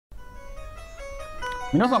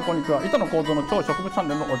皆さんこんにちは。板野構造の超植物チャン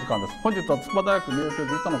ネルのお時間です。本日は筑波大学名誉教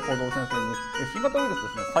授板野構造先生に新型ウイルスで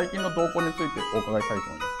すね、最近の動向についてお伺いしたいと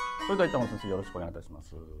思います。それでは板野先生、よろしくお願いいたしま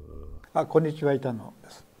す。こんにちは、板野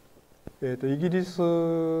です。イギリ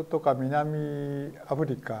スとか南アフ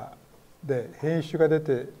リカで変異種が出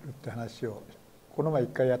てるって話をこの前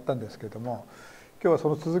1回やったんですけれども、今日はそ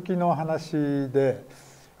の続きの話で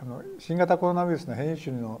新型コロナウイルスの変異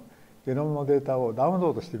種のゲノムのデータをダウン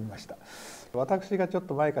ロードしてみました。私がちょっ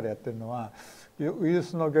と前からやってるのはウイル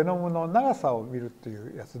スのゲノムの長さを見るって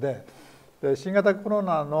いうやつで、新型コロ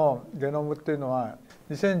ナのゲノムっていうのは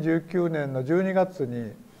2019年の12月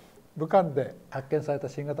に武漢で発見された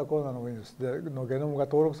新型コロナのウイルスのゲノムが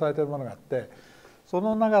登録されているものがあって、そ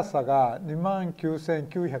の長さが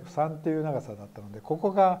29,903っていう長さだったので、こ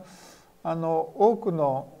こが多く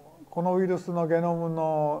のこのウイルスのゲノム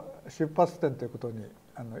の出発点ということに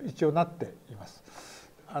一応なっています。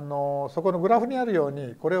そこのグラフにあるよう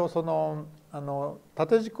に、これを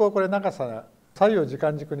縦軸をこれ長さ左右時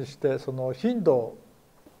間軸にして、その頻度を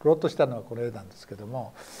プロットしたのがこの絵なんですけど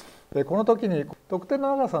も、この時に特定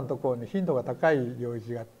の長さのところに頻度が高い領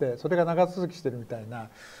域があって、それが長続きしてるみたいな、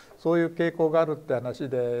そういう傾向があるって話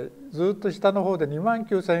で、ずっと下の方で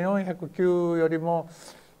29,409よりも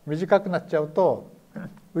短くなっちゃうと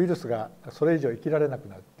ウイルスがそれ以上生きられなく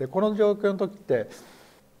なる。でこの状況の時って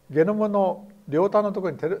ゲノムの両端のとこ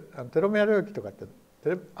ろにテロメア領域とかって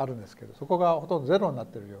あるんですけど、そこがほとんどゼロになっ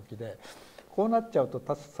ている領域で、こうなっちゃうと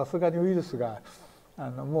さすがにウイルスが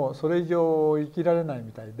もうそれ以上生きられない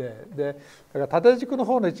みたいで、だから縦軸の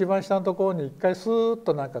方の一番下のところに一回スーッ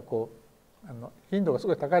と頻度がす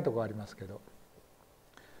ごい高いところがありますけど、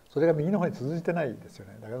それが右の方に続いてないですよ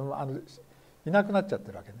ね。だからいなくなっちゃっ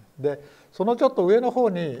てるわけね。でそのちょっと上の方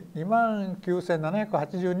に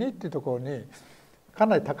29,782っていうところにか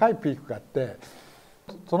なり高いピークがあって、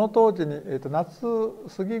その当時に、夏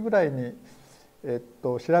過ぎぐらいに、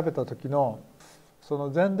調べた時のその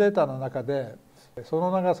全データの中で、その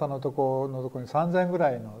長さのところに3,000ぐ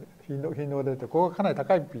らいの頻度が出て、ここがかなり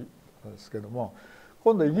高いピークなんですけども、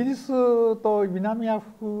今度イギリスと南ア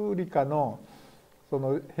フリカのそ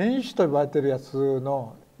の変異種と呼ばれているやつ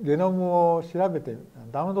のゲノムをダ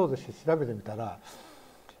ウンロードして調べてみたら、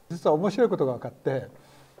実は面白いことが分かって、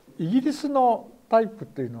イギリスのタイプっ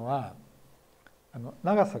ていうのは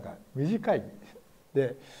長さが短い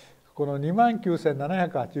で、この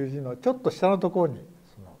29,782のちょっと下のところに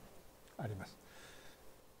あります。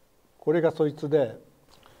これがそいつで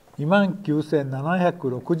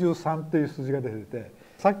29,763という数字が出てて、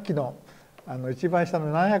さっきの一番下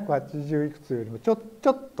の780いくつよりもちょっ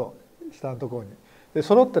と下のところに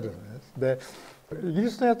揃ってるんです。でイギ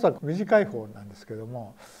リスのやつは短い方なんですけど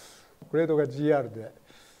も、グレードが GR で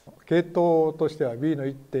系統としては B の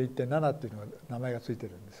 1.1.7 っていうのが名前がついて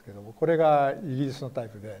るんですけども、これがイギリスのタイ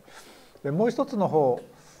プで、もう一つの方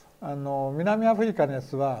南アフリカのや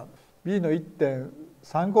つは B の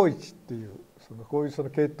 1.351 っていうこういう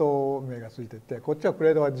系統名がついてて、こっちはグ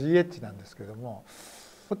レードが GH なんですけども、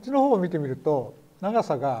こっちの方を見てみると長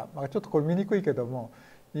さが、ちょっとこれ見にくいけども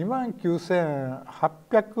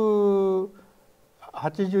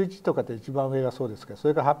29,881とかって一番上がそうですけど、そ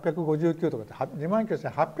れから859とかって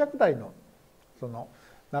29,800台のその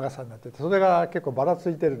長さになってて、それが結構ばらつ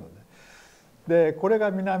いてるので、これ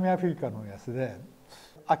が南アフリカのやつで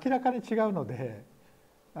明らかに違うので、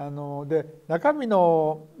中身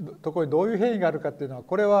のところにどういう変異があるかっていうのは、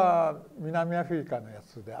これは南アフリカのや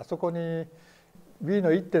つで、あそこに B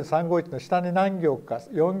の 1.351 の下に何行か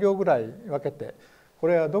4行ぐらい分けて、こ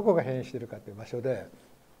れはどこが変異しているかという場所で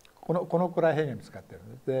このくらい変異が見つかっている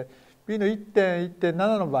んです。で B の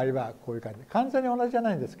 1.1.7 の場合はこういう感じ、完全に同じじゃ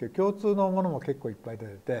ないんですけど共通のものも結構いっぱい出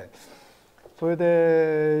てて、それ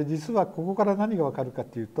で実はここから何が分かるかっ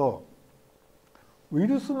ていうと、ウイ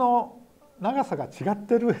ルスの長さが違っ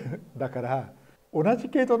てるだから同じ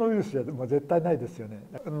系統のウイルスじゃもう絶対ないですよね。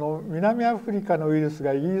南アフリカのウイルス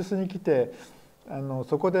がイギリスに来て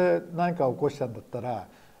そこで何か起こしたんだったら、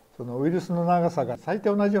そのウイルスの長さが最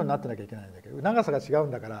低同じようになってなきゃいけないんだけど、長さが違う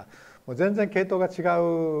んだからもう全然系統が違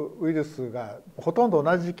うウイルスがほとんど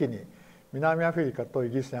同じ時期に南アフリカとイ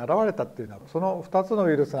ギリスに現れたっていうのは、その2つの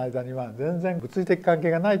ウイルスの間には全然物理的関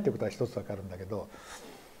係がないっていうことは一つ分かるんだけど、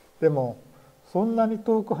でもそんなに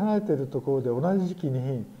遠く離れているところで同じ時期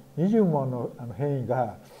に20もの変異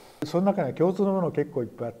が、その中には共通のもの結構いっ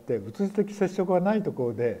ぱいあって、物理的接触がないとこ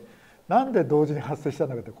ろでなんで同時に発生した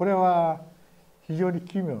のかって、これは非常に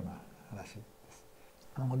奇妙な話です。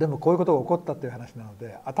でもこういうことが起こったという話なの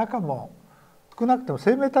で、あたかも少なくとも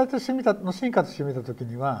生命体の進化として見た時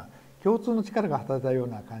には共通の力が働いたよう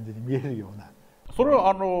な感じに見えるようなそれ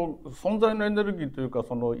は存在のエネルギーというか、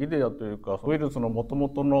そのイデアというか、ウイルスのもとも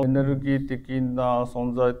とのエネルギー的な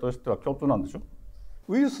存在としては共通なんでしょ？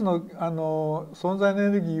ウイルスの存在のエ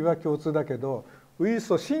ネルギーは共通だけど、ウイル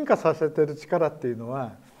スを進化させてる力っていうの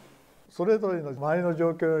はそれぞれの周りの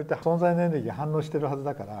状況において存在のエネルギーが反応してるはず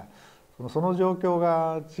だから、その状況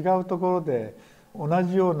が違うところで同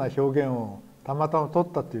じような表現をたまたま取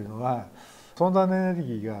ったっていうのは、存在のエネル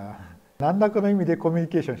ギーが何らかの意味でコミュニ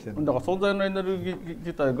ケーションしてる。だから存在のエネルギー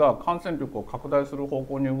自体が感染力を拡大する方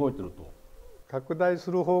向に動いてると。拡大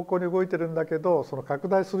する方向に動いてるんだけど、その拡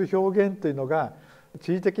大する表現というのが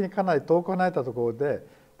地理的にかなり遠く離れたところで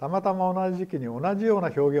たまたま同じ時期に同じよう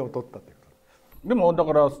な表現を取ったということ。でもだ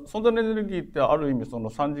から存在のエネルギーってある意味そ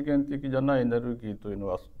の三次元的じゃないエネルギーというの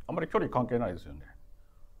はあまり距離関係ないですよね。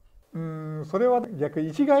それは逆に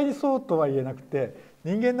一概にそうとは言えなくて、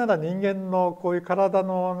人間なら人間のこういう体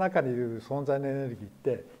の中にいる存在のエネルギーっ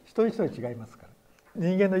て一人一人違いますから。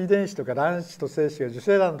人間の遺伝子とか卵子と精子が受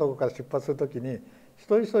精卵のところから出発するときに一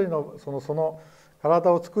人一人のその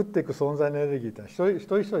体を作っていく存在のエネルギーって一人一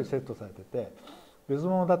人セットされてて別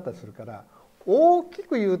物だったりするから、大き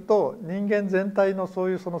く言うと人間全体のそう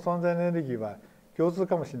いうその存在のエネルギーは共通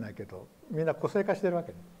かもしれないけど、みんな個性化してるわ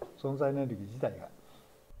けね、存在のエネルギー自体が。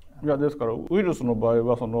いやですからウイルスの場合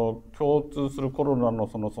はその共通するコロナの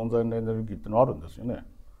その存在のエネルギーっていうのはあるんですよね。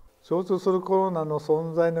共通するコロナの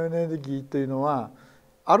存在のエネルギーというのは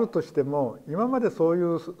あるとしても今までそうい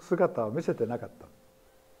う姿を見せてなかった。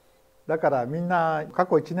だからみんな過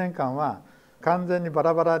去1年間は完全にバ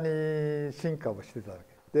ラバラに進化をしてたわ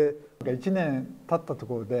けで、1年経ったと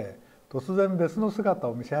ころで突然別の姿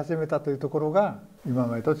を見せ始めたというところが今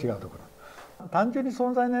までと違うところ。単純に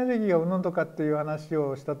存在のエネルギーがうんぬんとかっていう話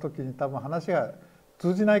をした時に多分話が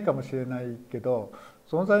通じないかもしれないけど、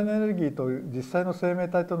存在のエネルギーと実際の生命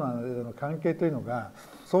体との間の関係というのが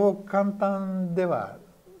そう簡単では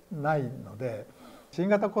ないので、新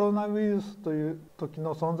型コロナウイルスという時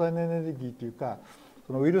の存在のエネルギーというか、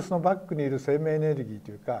そのウイルスのバックにいる生命エネルギー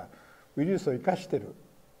というか、ウイルスを生かしている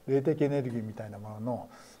霊的エネルギーみたいなものの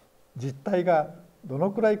実態がど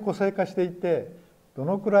のくらい個性化していて、ど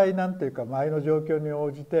のくらいなんていうか周りの状況に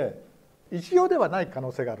応じて一様ではない可能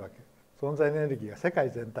性があるわけ。存在のエネルギーが世界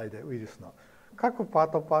全体でウイルスの各パ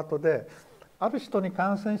ートである人に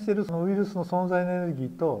感染しているそのウイルスの存在のエネルギー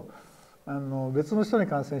と別の人に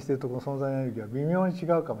感染しているところの存在のエネルギーは微妙に違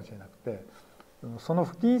うかもしれなくて、その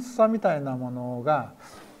不均一さみたいなものが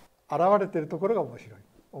現れているところが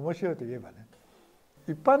面白いといえばね。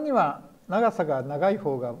一般には長さが長い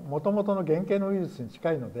方がもともとの原型のウイルスに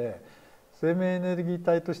近いので、生命エネルギー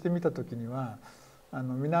体として見た時には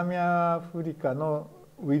南アフリカの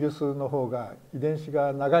ウイルスの方が遺伝子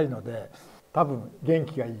が長いので多分元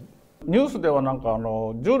気がいい。ニュースではなんか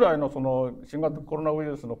従来のその新型コロナウイ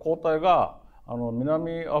ルスの抗体が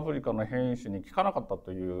南アフリカの変異種に効かなかった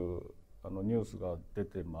というニュースが出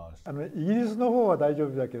てます。イギリスの方は大丈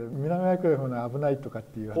夫だけど南アフリカの方は危ないとかっ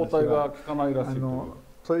ていう話は抗体が効かないらしいという。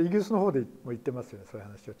それイギリスの方でも言ってますよね、そういう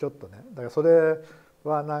話をちょっとね。だからそれ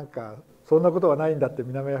はなんかそんなことはないんだって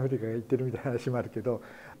南アフリカが言ってるみたいな話もあるけど、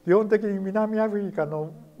基本的に南アフリカ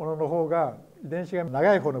のものの方が遺伝子が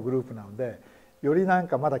長い方のグループなので、よりなん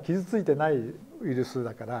かまだ傷ついてないウイルス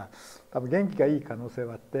だから多分元気がいい可能性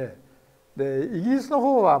はあって、でイギリスの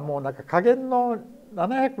方はもうなんか下限の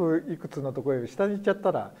700いくつのところより下に行っちゃっ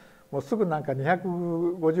たらもうすぐなんか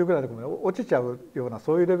250ぐらいのところまで落ちちゃうような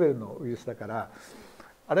そういうレベルのウイルスだから、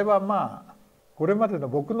あれはまあこれまでの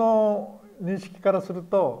僕の認識からする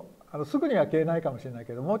とすぐには消えないかもしれない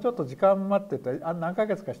けど、もうちょっと時間待ってて何ヶ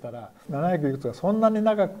月かしたら700いくつがそんなに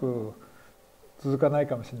長く続かない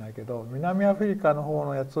かもしれないけど、南アフリカの方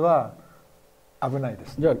のやつは危ないで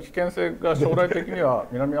す。じゃあ危険性が将来的には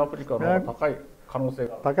南アフリカの方が高い可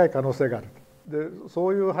能性がある。でそ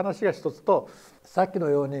ういう話が一つと、さっきの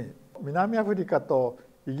ように南アフリカと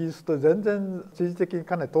イギリスと全然地理的に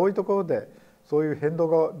かなり遠いところでそういう変動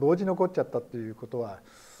が同時に起こっちゃったっていうことは、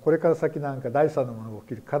これから先なんか第三のものが起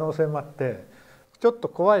きる可能性もあってちょっと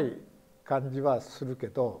怖い感じはするけ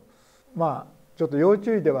ど、まあちょっと要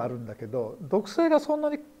注意ではあるんだけど、毒性がそんな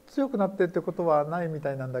に強くなってってことはないみ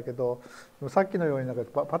たいなんだけど、さっきのようになん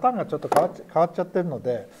かパターンがちょっと変わっちゃってるの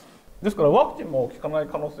で、ですからワクチンも効かない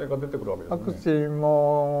可能性が出てくるわけですね。ワクチン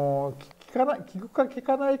も効くか効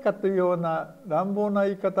かないかというような乱暴な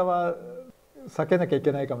言い方は避けなきゃい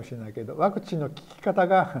けないかもしれないけど、ワクチンの効き方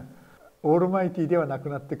がオールマイティではなく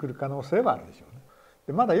なってくる可能性はあるでしょうね。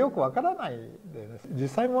でまだよくわからないで、ね、実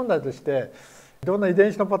際問題としていろんな遺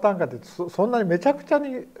伝子のパターンがってそんなにめちゃくちゃ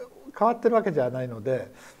に変わってるわけじゃないの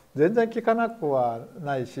で、全然効かなくは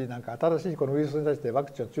ないし、なんか新しいこのウイルスに対してワ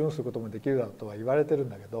クチンをチューンすることもできるだろうとは言われてるん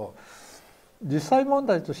だけど、実際問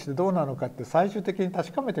題としてどうなのかって最終的に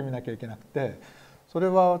確かめてみなきゃいけなくて、それ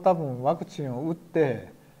は多分ワクチンを打っ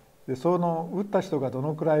てでその打った人がど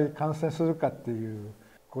のくらい感染するかっていう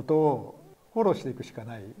ことをフォローしていくしか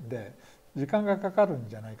ないんで時間がかかるん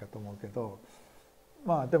じゃないかと思うけど、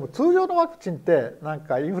まあでも通常のワクチンってなん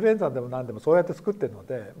かインフルエンザでも何でもそうやって作ってるの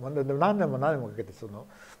で何年も何年もかけてその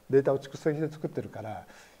データを蓄積して作ってるから、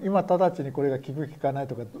今直ちにこれが効く効かない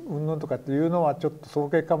とかうんぬんとかっていうのはちょっと早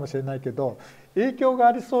計かもしれないけど、影響が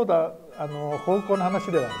ありそうな方向の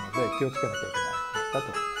話ではあるので気をつけなきゃいけない話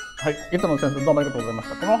だと。はい、板野先生どうもありがとうございまし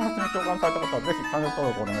た。この話に共感された方はぜひチャンネル登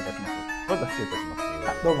録をお願いいたします。それでは失礼いたし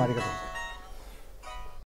ます。どうもありがとうございます。